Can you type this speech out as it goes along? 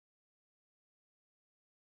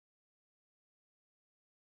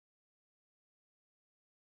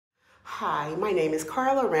Hi, my name is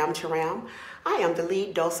Carla Ramcharam. I am the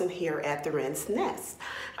lead docent here at the Wren's Nest.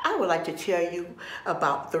 I would like to tell you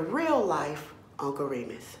about the real life Uncle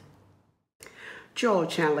Remus. Joel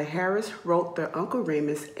Chandler Harris wrote the Uncle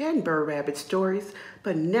Remus and Burr Rabbit stories,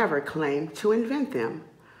 but never claimed to invent them.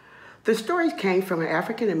 The stories came from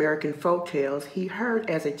African-American folk tales he heard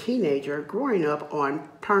as a teenager growing up on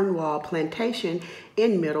Turnwall Plantation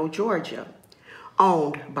in Middle Georgia,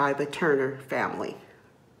 owned by the Turner family.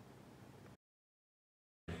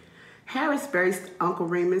 Harris based Uncle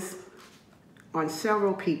Remus on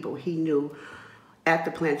several people he knew at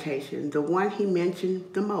the plantation. The one he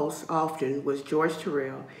mentioned the most often was George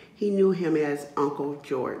Terrell. He knew him as Uncle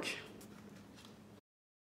George.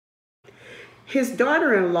 His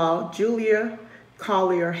daughter-in-law, Julia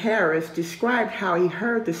Collier Harris, described how he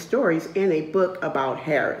heard the stories in a book about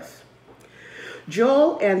Harris.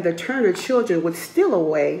 Joel and the Turner children would steal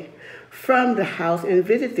away from the house and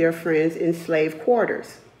visit their friends in slave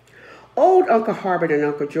quarters. Old Uncle Harbert and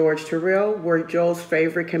Uncle George Terrell were Joel's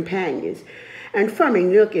favorite companions, and from a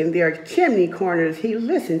nook in their chimney corners, he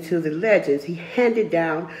listened to the legends he handed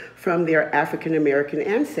down from their African-American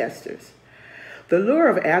ancestors. The lure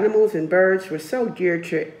of animals and birds were so dear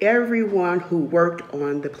to everyone who worked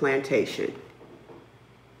on the plantation.